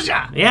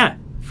 Nostalgia! Yeah,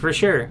 for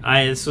sure.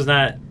 This was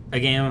not a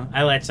game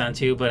I latched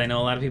onto, but I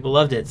know a lot of people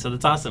loved it, so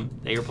that's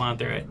awesome that you're plowing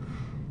through it.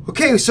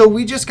 Okay, so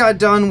we just got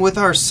done with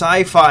our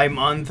sci-fi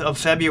month of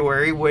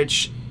February,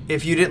 which...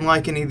 If you didn't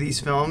like any of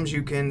these films,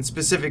 you can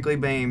specifically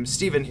blame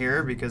Steven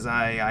here because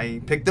I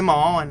picked them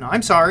all, and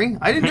I'm sorry.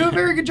 I didn't do a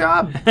very good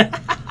job.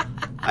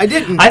 I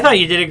didn't. I thought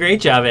you did a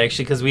great job,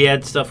 actually, because we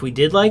had stuff we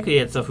did like, we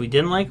had stuff we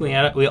didn't like, we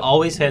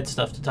always had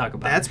stuff to talk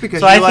about. That's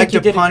because you like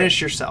to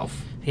punish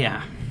yourself.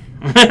 Yeah.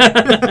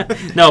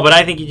 No, but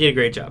I think you did a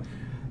great job.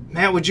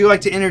 Matt, would you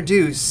like to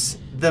introduce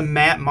the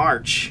Matt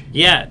March?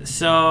 Yeah,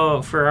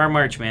 so for our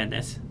March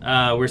Madness,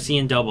 we're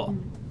seeing double.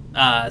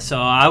 So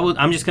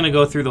I'm just going to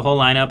go through the whole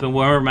lineup, and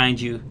we'll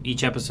remind you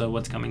each episode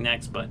what's coming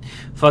next. But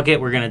fuck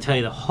it, we're going to tell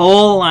you the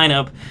whole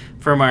lineup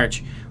for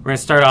March. We're going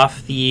to start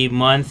off the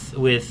month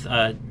with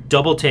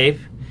double tape.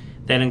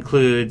 That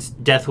includes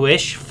Death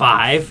Wish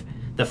 5,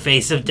 The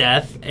Face of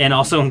Death, and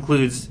also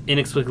includes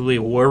inexplicably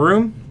War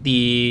Room,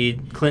 the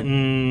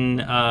Clinton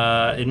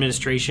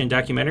administration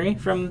documentary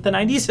from the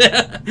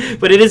 90s.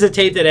 But it is a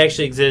tape that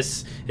actually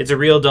exists. It's a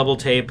real double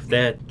tape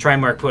that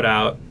Trimark put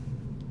out.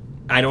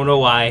 I don't know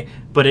why,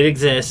 but it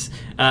exists.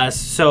 But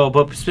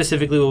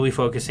specifically we'll be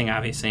focusing,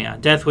 obviously, on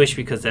Death Wish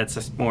because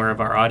that's more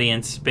of our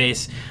audience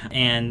base.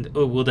 And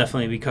we'll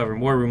definitely be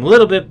covering War Room a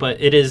little bit,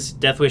 but it is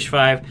Death Wish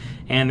 5.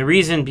 And the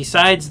reason,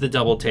 besides the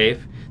double tape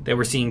that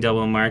we're seeing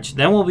double in March,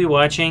 then we'll be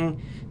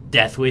watching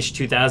Death Wish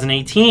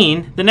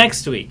 2018 the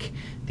next week.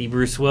 The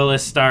Bruce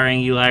Willis starring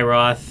Eli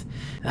Roth.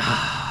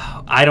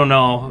 I don't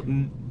know,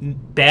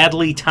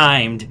 badly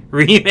timed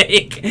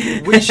remake.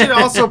 We should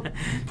also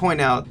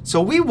point out,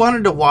 so we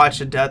wanted to watch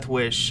a Death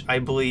Wish, I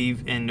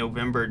believe, in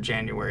November,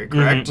 January,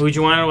 correct? Would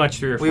you want to watch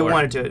 3 or 4? We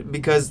wanted to,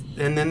 because,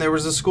 and then there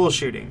was a school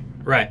shooting.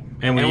 Right.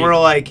 And we're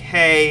like,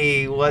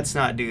 hey, let's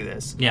not do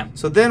this. Yeah.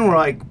 So then we're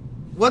like,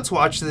 let's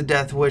watch the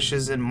Death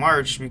Wishes in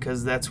March,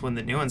 because that's when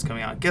the new one's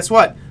coming out. Guess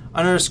what?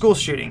 Another school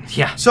shooting.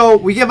 Yeah. So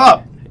we give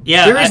up.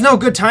 Yeah, there is no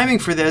good timing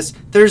for this.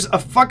 There's a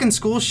fucking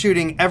school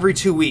shooting every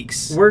 2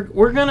 weeks.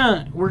 We're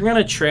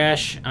gonna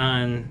trash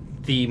on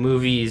the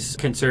movie's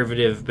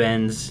conservative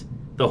bends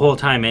the whole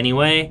time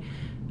anyway.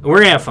 We're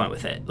gonna have fun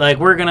with it. Like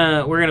we're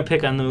gonna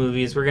pick on the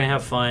movies. We're gonna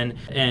have fun,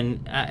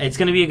 and it's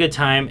gonna be a good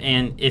time.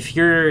 And if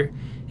you're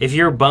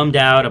bummed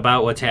out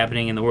about what's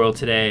happening in the world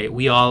today,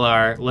 we all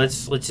are.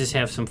 Let's just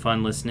have some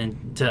fun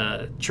listening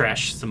to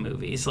trash some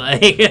movies. Like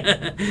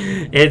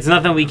it's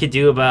nothing we could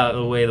do about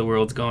the way the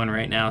world's going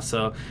right now.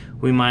 So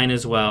we might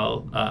as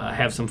well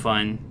have some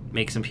fun,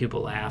 make some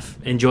people laugh,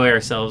 enjoy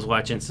ourselves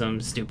watching some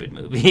stupid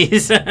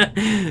movies.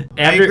 I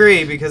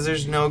agree, because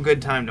there's no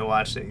good time to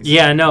watch these.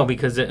 Yeah, no,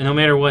 because no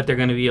matter what, they're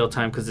going to be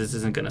ill-timed because this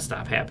isn't going to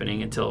stop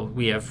happening until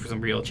we have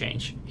some real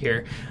change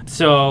here.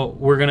 So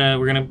we're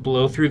gonna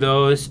blow through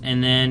those,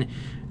 and then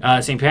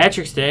St.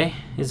 Patrick's Day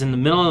is in the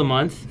middle of the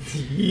month,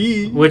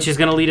 which is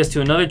going to lead us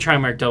to another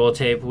Trimark double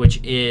tape,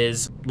 which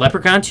is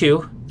Leprechaun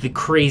 2, the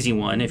crazy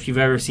one. If you've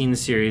ever seen the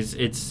series,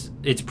 it's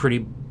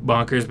pretty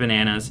bonkers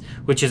bananas,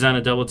 which is on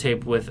a double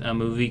tape with a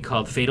movie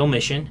called Fatal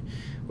Mission,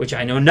 which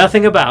I know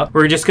nothing about.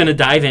 We're just going to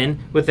dive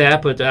in with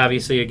that, but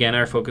obviously, again,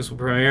 our focus will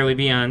primarily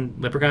be on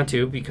Leprechaun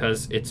 2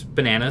 because it's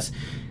bananas.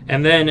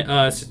 And then,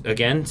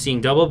 again,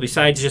 seeing double,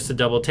 besides just a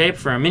double tape,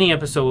 for our mini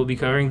episode, we'll be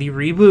covering the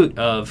reboot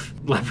of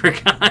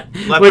Leprechaun.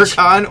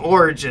 Leprechaun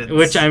Origins.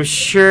 Which I'm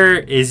sure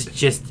is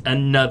just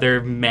another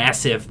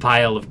massive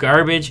pile of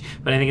garbage,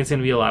 but I think it's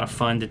going to be a lot of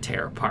fun to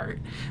tear apart.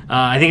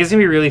 I think it's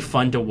going to be really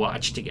fun to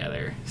watch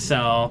together.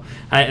 So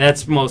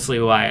that's mostly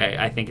why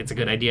I think it's a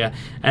good idea.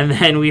 And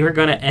then we were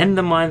going to end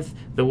the month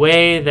the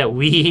way that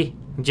we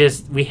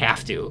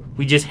have to.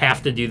 We just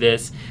have to do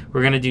this.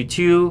 We're going to do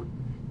 2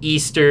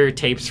 Easter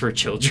tapes for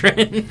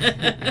children.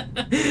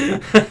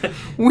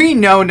 We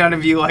know none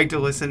of you like to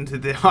listen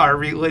to our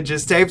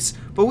religious tapes,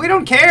 but we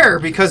don't care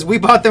because we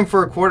bought them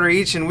for $0.25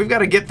 each and we've got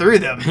to get through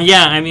them.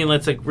 Yeah, I mean,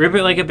 let's rip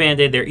it like a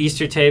Band-Aid. They're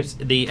Easter tapes.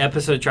 The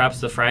episode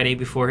drops the Friday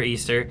before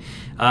Easter.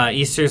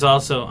 Easter's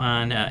also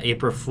on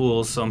April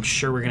Fool's, so I'm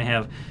sure we're going to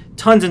have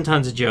tons and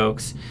tons of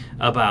jokes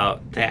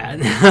about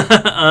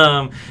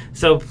that.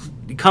 So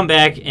come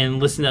back and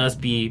listen to us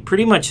be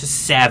pretty much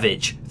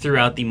savage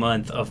throughout the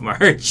month of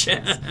March.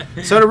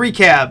 So to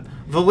recap,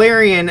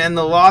 Valerian and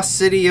the Lost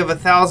City of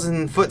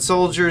 1,000 Foot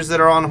Soldiers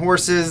that are on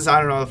horses. I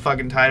don't know the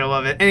fucking title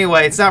of it.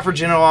 Anyway, it's not for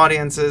general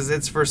audiences.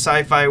 It's for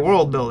sci-fi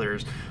world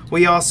builders.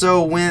 We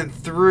also went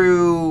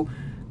through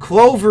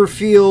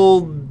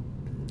Cloverfield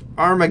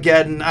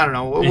Armageddon. I don't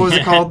know. What was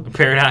it called?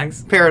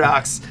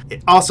 Paradox.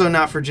 Also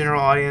not for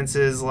general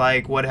audiences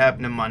like What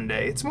Happened to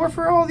Monday. It's more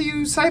for all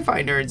you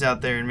sci-fi nerds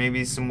out there and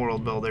maybe some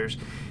world builders.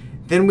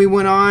 Then we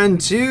went on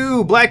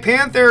to Black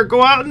Panther.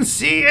 Go out and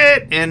see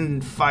it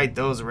and fight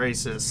those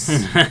racists.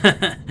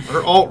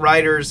 Or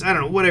alt-righters. I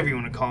don't know. Whatever you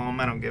want to call them.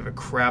 I don't give a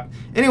crap.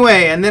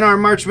 Anyway, and then our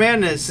March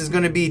Madness is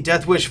going to be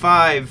Death Wish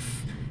 5.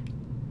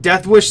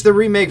 Death Wish the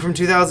remake from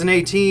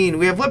 2018.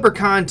 We have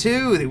Leprechaun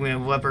 2. We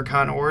have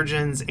Leprechaun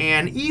Origins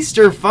and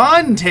Easter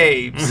Fun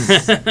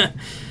tapes.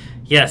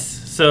 Yes.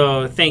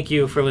 So thank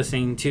you for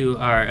listening to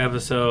our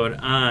episode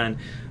on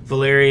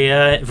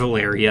Valeria.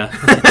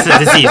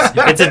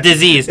 It's a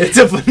disease. It's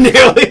a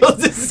venereal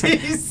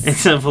disease.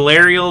 It's a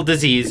valerial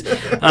disease.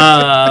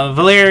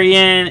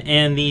 Valerian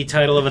and the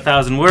title of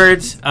 1,000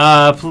 words.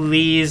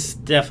 Please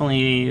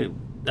definitely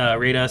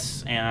rate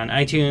us on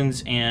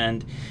iTunes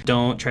and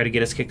don't try to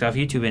get us kicked off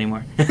YouTube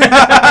anymore.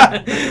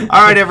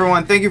 All right,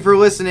 everyone. Thank you for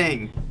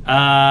listening.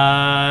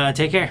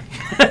 Take care.